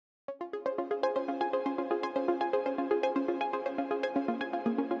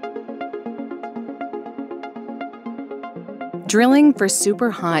Drilling for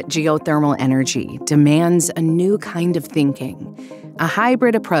superhot geothermal energy demands a new kind of thinking, a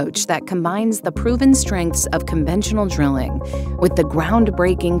hybrid approach that combines the proven strengths of conventional drilling with the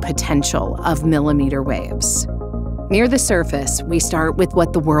groundbreaking potential of millimeter waves. Near the surface, we start with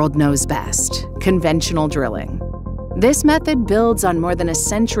what the world knows best: conventional drilling. This method builds on more than a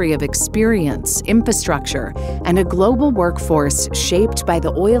century of experience, infrastructure, and a global workforce shaped by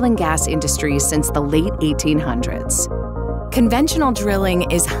the oil and gas industry since the late 1800s. Conventional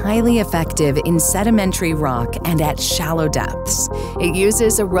drilling is highly effective in sedimentary rock and at shallow depths. It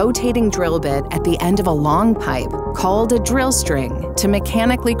uses a rotating drill bit at the end of a long pipe, called a drill string, to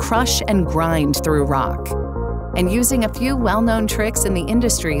mechanically crush and grind through rock. And using a few well-known tricks in the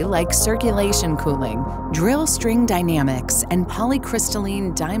industry like circulation cooling, drill string dynamics, and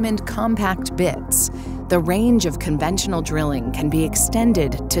polycrystalline diamond compact bits, the range of conventional drilling can be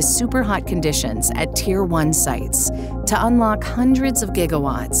extended to superhot conditions at Tier 1 sites to unlock hundreds of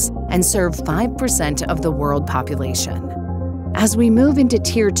gigawatts and serve 5% of the world population. As we move into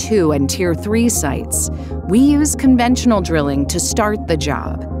Tier 2 and Tier 3 sites, we use conventional drilling to start the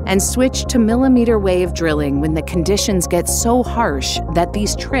job and switch to millimeter wave drilling when the conditions get so harsh that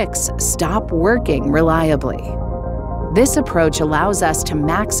these tricks stop working reliably. This approach allows us to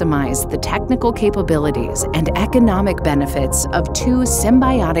maximize the technical capabilities and economic benefits of two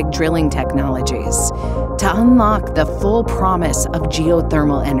symbiotic drilling technologies to unlock the full promise of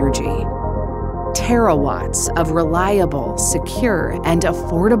geothermal energy. Terawatts of reliable, secure, and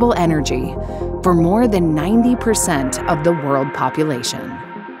affordable energy for more than 90% of the world population.